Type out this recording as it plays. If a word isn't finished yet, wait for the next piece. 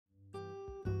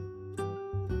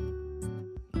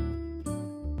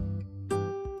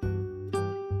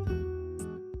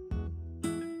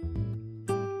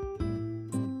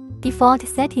Default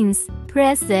settings.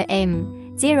 Press the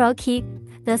M0 key.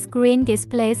 The screen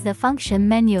displays the function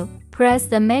menu. Press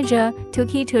the Measure 2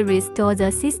 key to restore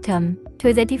the system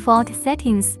to the default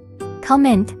settings.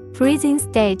 Comment. Freezing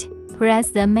state.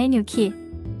 Press the menu key.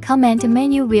 Comment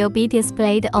menu will be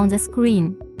displayed on the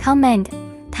screen. Comment.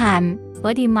 Time,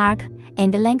 body mark,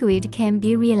 and language can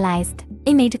be realized.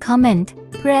 Image comment.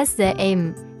 Press the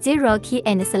M0 key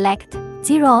and select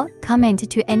 0 comment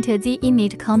to enter the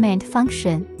image comment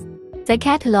function. The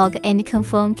catalog and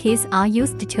confirm keys are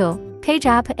used to page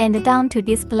up and down to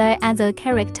display other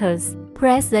characters.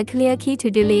 Press the clear key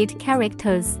to delete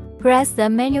characters. Press the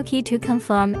menu key to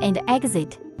confirm and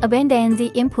exit. Abandon the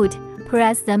input.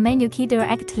 Press the menu key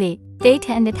directly. Date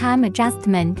and time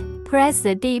adjustment. Press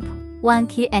the Deep 1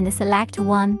 key and select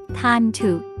 1, Time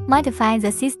 2. Modify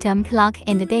the system clock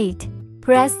and date.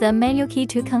 Press the menu key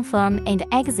to confirm and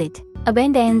exit.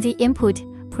 Abandon the input.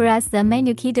 Press the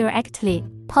menu key directly.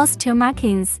 Posture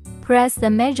markings. Press the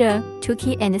Measure 2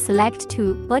 key and select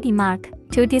 2, Body mark,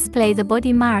 to display the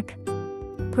body mark.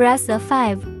 Press the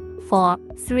 5, 4,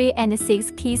 3 and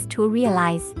 6 keys to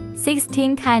realize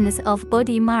 16 kinds of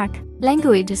body mark.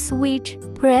 Language switch.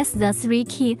 Press the 3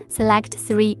 key, select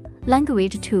 3,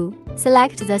 Language 2.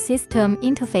 Select the system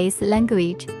interface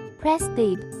language. Press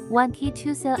Deep 1 key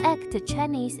to select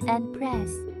Chinese and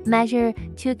press Measure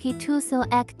 2 key to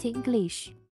select English.